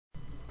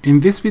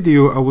In this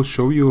video, I will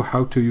show you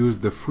how to use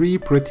the free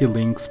Pretty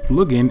Links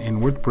plugin in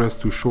WordPress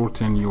to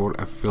shorten your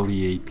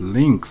affiliate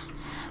links.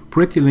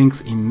 Pretty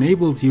Links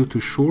enables you to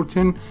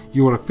shorten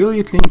your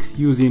affiliate links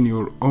using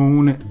your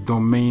own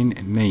domain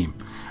name,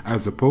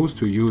 as opposed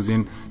to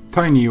using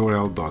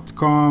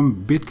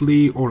tinyurl.com,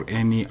 bit.ly, or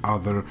any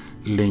other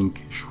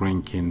link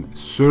shrinking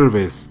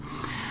service.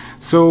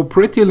 So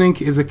Pretty Link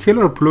is a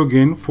killer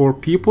plugin for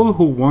people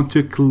who want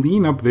to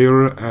clean up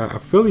their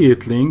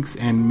affiliate links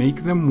and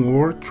make them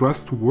more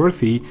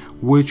trustworthy,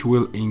 which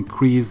will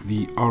increase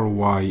the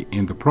ROI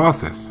in the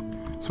process.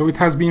 So it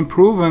has been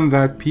proven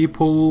that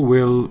people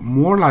will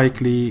more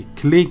likely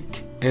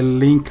click a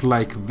link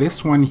like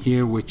this one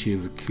here, which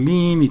is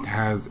clean. It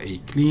has a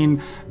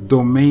clean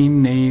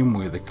domain name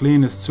with a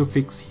clean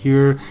suffix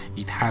here.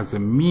 It has a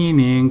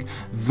meaning,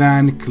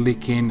 than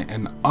clicking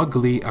an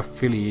ugly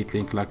affiliate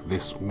link like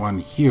this one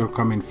here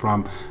coming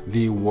from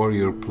the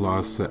Warrior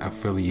Plus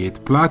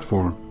affiliate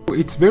platform.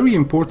 It's very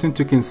important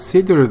to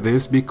consider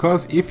this,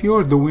 because if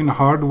you're doing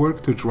hard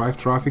work to drive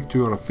traffic to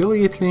your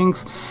affiliate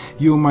links,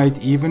 you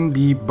might even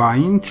be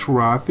buying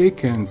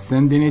traffic and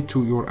sending it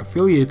to your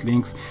affiliate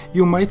links.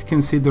 You might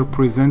consider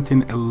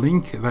presenting a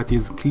link that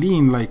is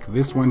clean like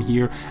this one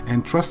here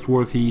and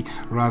trustworthy,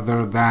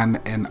 rather than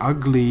an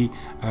ugly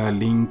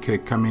link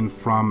coming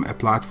from a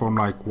platform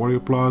like Warrior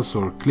Plus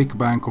or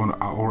ClickBank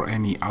or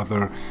any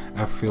other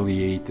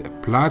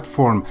affiliate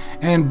platform.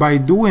 And by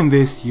doing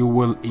this, you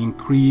will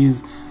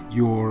increase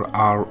your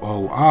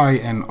ROI,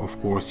 and of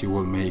course you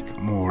will make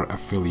more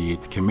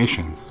affiliate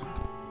commissions.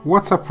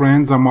 What's up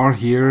friends, Amar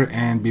here,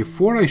 and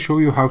before I show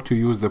you how to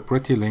use the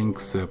Pretty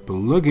Links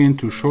plugin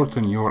to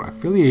shorten your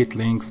affiliate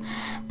links,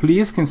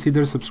 please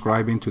consider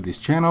subscribing to this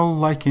channel,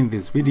 liking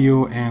this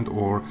video, and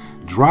or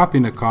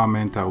dropping a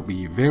comment. I'll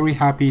be very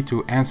happy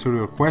to answer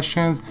your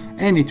questions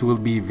and it will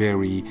be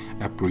very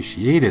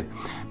appreciated.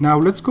 Now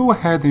let's go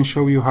ahead and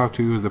show you how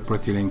to use the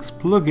Pretty Links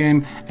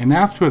plugin, and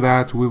after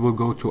that we will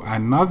go to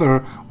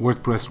another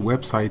WordPress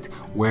website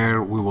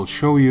where we will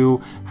show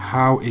you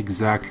how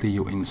exactly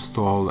you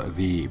install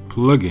the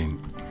plugin.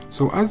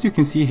 So as you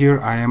can see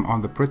here, I am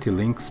on the Pretty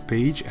Links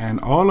page,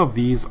 and all of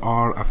these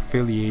are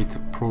affiliate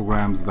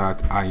programs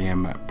that I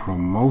am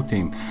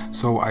promoting.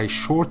 So I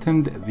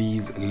shortened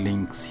these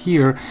links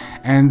here,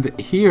 and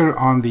here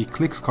on the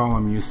clicks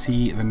column you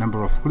see the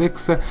number of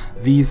clicks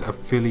these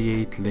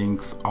affiliate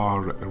links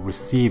are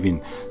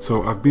receiving.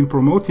 So I've been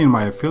promoting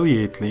my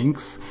affiliate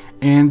links,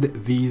 and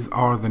these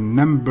are the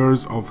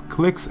numbers of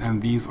clicks,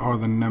 and these are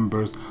the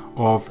numbers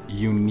of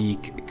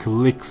unique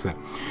clicks.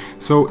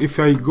 So if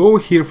I go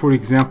here, for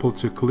example,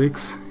 to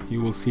clicks,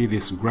 you will see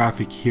this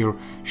graphic here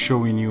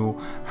showing you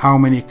how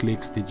many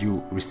clicks did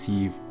you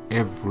receive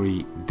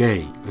every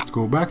day. Let's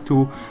go back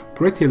to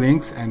Pretty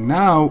Links, and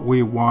now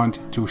we want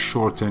to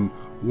shorten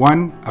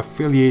one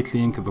affiliate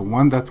link, the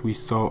one that we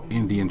saw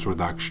in the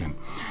introduction.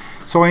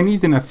 So I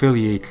need an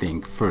affiliate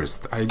link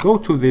first. I go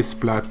to this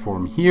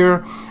platform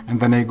here, and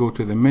then I go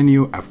to the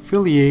menu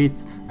affiliate,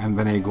 and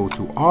then I go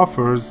to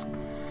offers,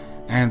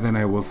 and then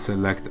I will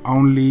select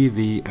only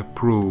the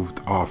approved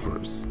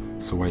offers.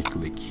 So I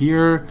click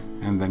here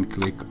and then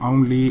click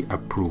only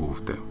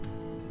approved.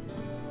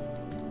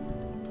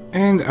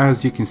 And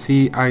as you can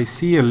see, I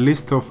see a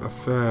list of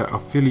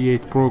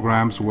affiliate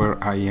programs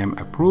where I am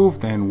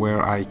approved and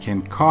where I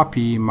can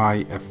copy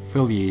my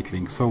affiliate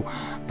link. So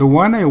the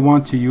one I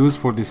want to use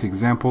for this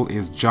example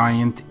is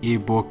Giant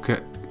ebook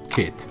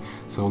kit.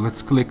 So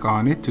let's click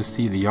on it to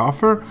see the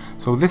offer.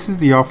 So this is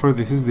the offer,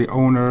 this is the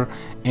owner,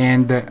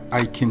 and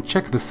I can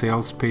check the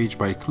sales page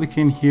by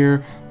clicking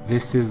here.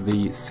 This is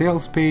the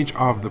sales page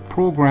of the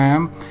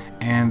program,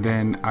 and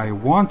then I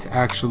want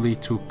actually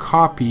to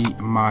copy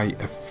my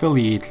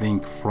affiliate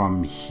link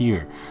from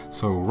here.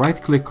 So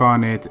right click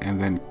on it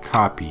and then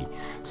copy.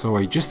 So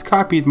I just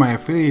copied my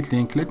affiliate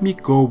link. Let me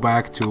go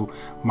back to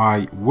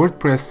my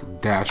WordPress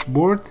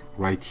dashboard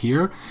right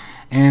here,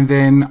 and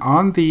then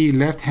on the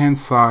left hand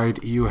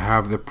side you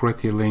have the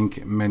Pretty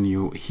Link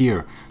menu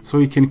here. So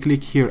you can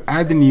click here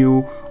add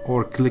new,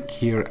 or click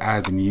here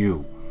add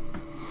new.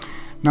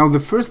 Now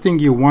the first thing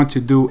you want to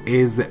do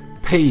is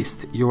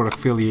paste your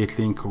affiliate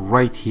link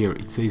right here.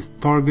 It says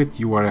target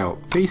URL.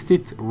 Paste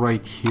it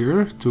right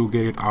here to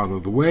get it out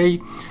of the way,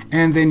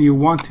 and then you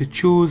want to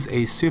choose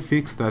a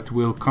suffix that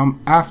will come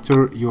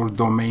after your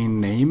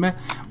domain name.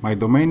 My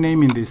domain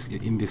name in this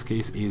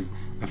case is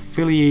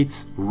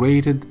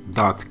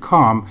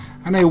affiliatesrated.com,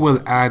 and I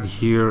will add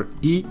here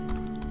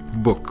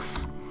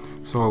ebooks.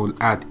 So I will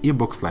add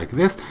ebooks like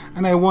this,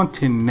 and I want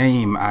to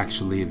name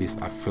actually this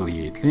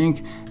affiliate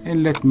link,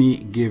 and let me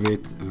give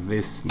it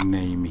this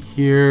name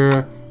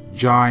here,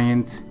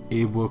 Giant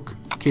ebook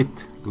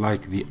kit,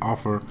 like the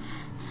offer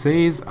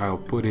says. I'll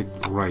put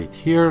it right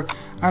here,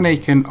 and I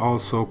can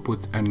also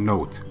put a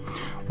note.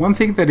 One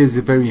thing that is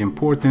very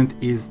important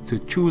is to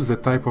choose the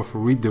type of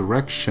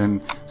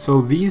redirection. So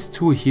these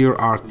two here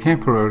are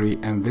temporary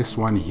and this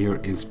one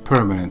here is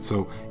permanent.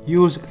 So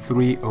use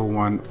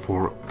 301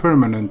 for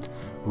permanent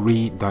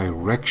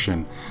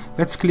redirection.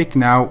 Let's click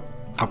now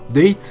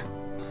update,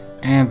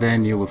 and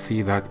then you will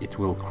see that it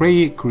will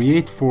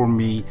create for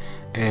me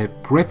a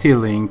pretty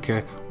link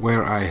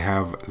where I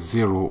have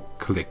 0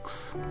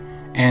 clicks.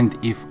 And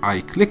if I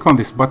click on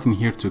this button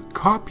here to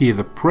copy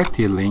the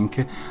pretty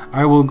link,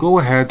 I will go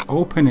ahead,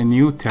 open a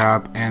new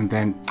tab, and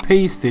then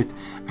paste it.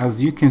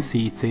 As you can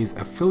see, it says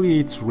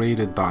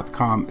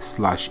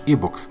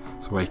affiliatesrated.com/ebooks.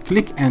 So I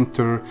click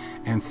enter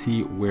and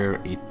see where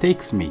it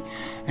takes me.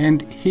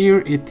 And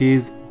here it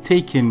is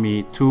taking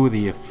me to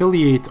the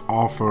affiliate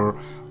offer,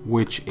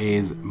 which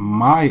is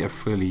my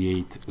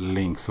affiliate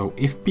link. So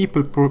if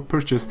people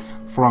purchase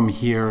from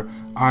here,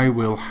 I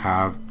will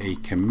have a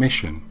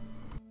commission.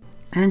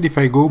 And if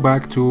I go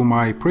back to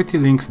my Pretty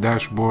Links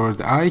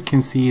dashboard, I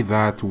can see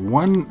that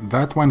one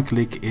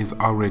click is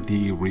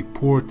already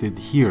reported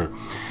here.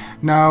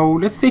 Now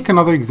let's take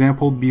another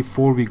example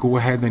before we go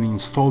ahead and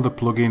install the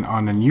plugin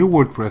on a new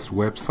WordPress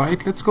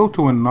website. Let's go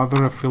to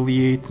another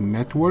affiliate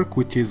network,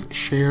 which is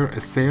Share a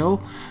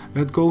Sale.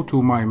 Let's go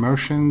to my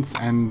merchants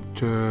and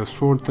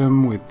sort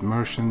them with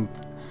merchant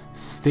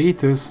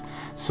status.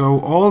 So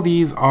all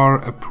these are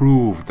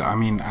approved. I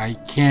mean, I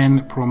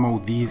can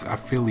promote these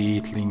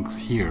affiliate links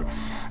here.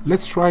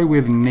 Let's try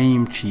with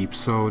Namecheap.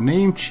 So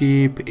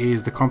Namecheap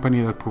is the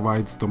company that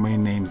provides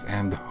domain names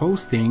and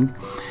hosting,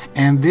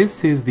 and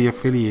this is the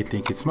affiliate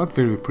link. It's not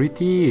very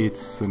pretty,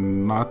 it's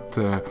not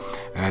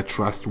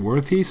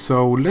trustworthy.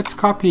 So let's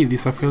copy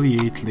this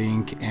affiliate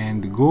link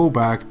and go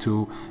back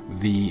to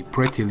the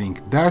Pretty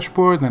Link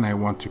dashboard, and I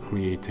want to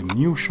create a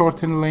new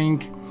Shorten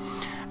link.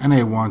 And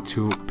I want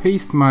to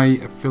paste my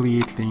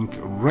affiliate link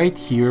right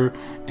here,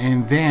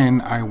 and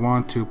then I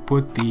want to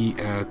put the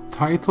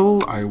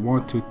title. I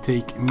want to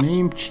take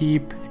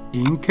Namecheap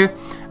Inc.,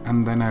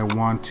 and then I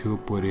want to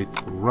put it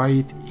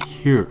right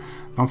here.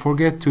 Don't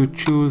forget to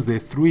choose the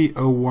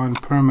 301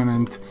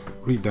 permanent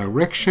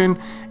redirection,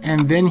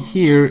 and then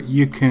here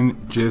you can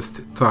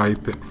just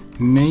type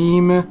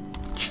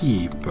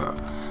Namecheap.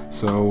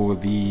 So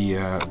the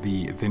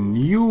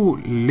new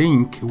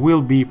link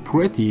will be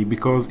pretty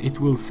because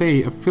it will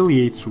say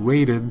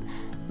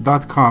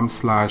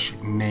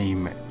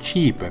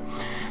affiliatesrated.com/Namecheap.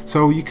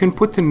 So you can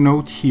put a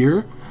note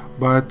here,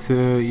 but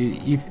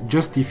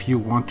if you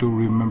want to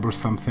remember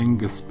something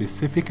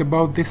specific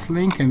about this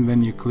link, and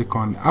then you click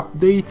on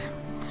update.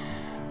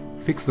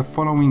 Fix the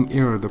following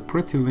error: the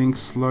pretty link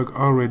slug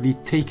already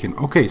taken.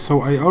 Okay,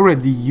 so I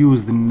already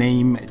used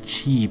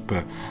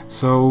Namecheap,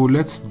 so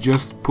let's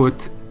just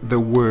put the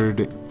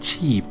word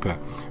cheap.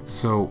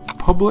 So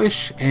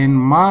publish, and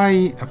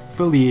my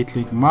affiliate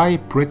link, my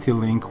pretty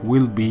link,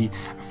 will be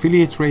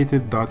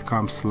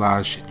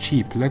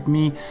affiliatesrated.com/cheap. Let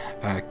me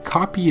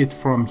copy it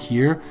from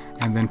here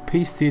and then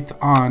paste it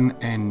on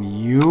a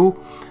new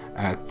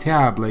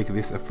tab like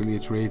this,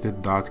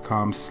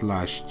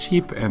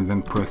 affiliatesrated.com/cheap, and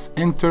then press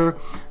enter.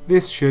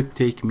 This should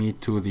take me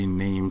to the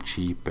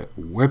Namecheap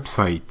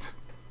website.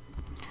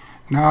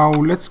 Now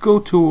let's go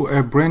to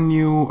a brand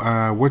new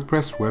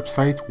WordPress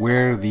website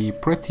where the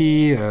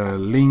Pretty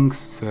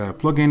Links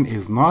plugin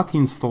is not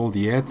installed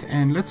yet,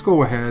 and let's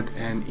go ahead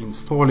and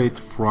install it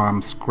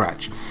from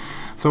scratch.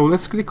 So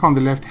let's click on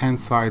the left hand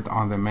side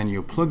on the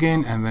menu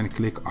plugin, and then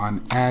click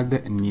on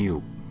add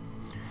new.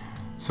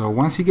 So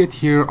once you get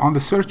here on the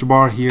search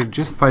bar here,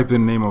 just type the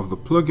name of the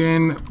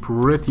plugin,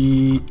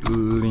 Pretty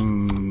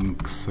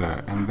Links,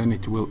 and then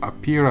it will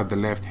appear at the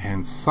left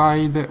hand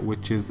side,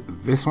 which is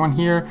this one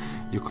here.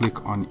 You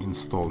click on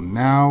install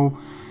now.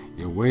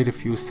 You wait a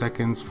few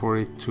seconds for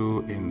it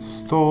to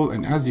install,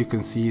 and as you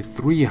can see,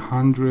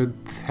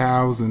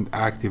 300,000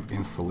 active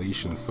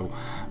installations. So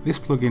this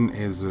plugin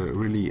is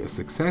really a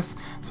success.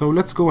 So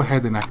let's go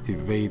ahead and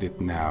activate it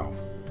now.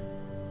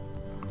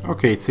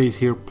 Okay, it says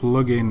here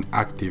plugin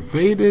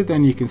activated,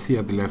 and you can see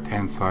at the left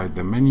hand side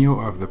the menu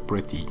of the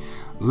Pretty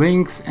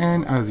Links,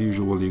 and as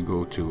usual you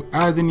go to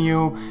add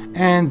new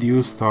and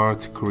you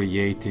start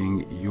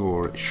creating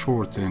your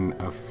Shorten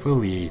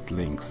affiliate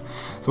links.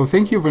 So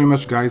thank you very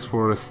much guys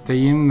for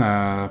staying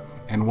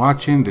and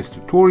watching this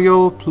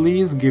tutorial.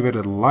 Please give it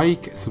a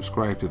like,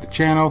 subscribe to the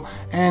channel,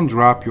 and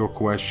drop your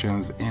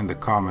questions in the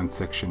comment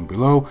section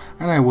below,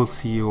 and I will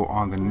see you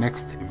on the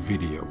next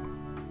video.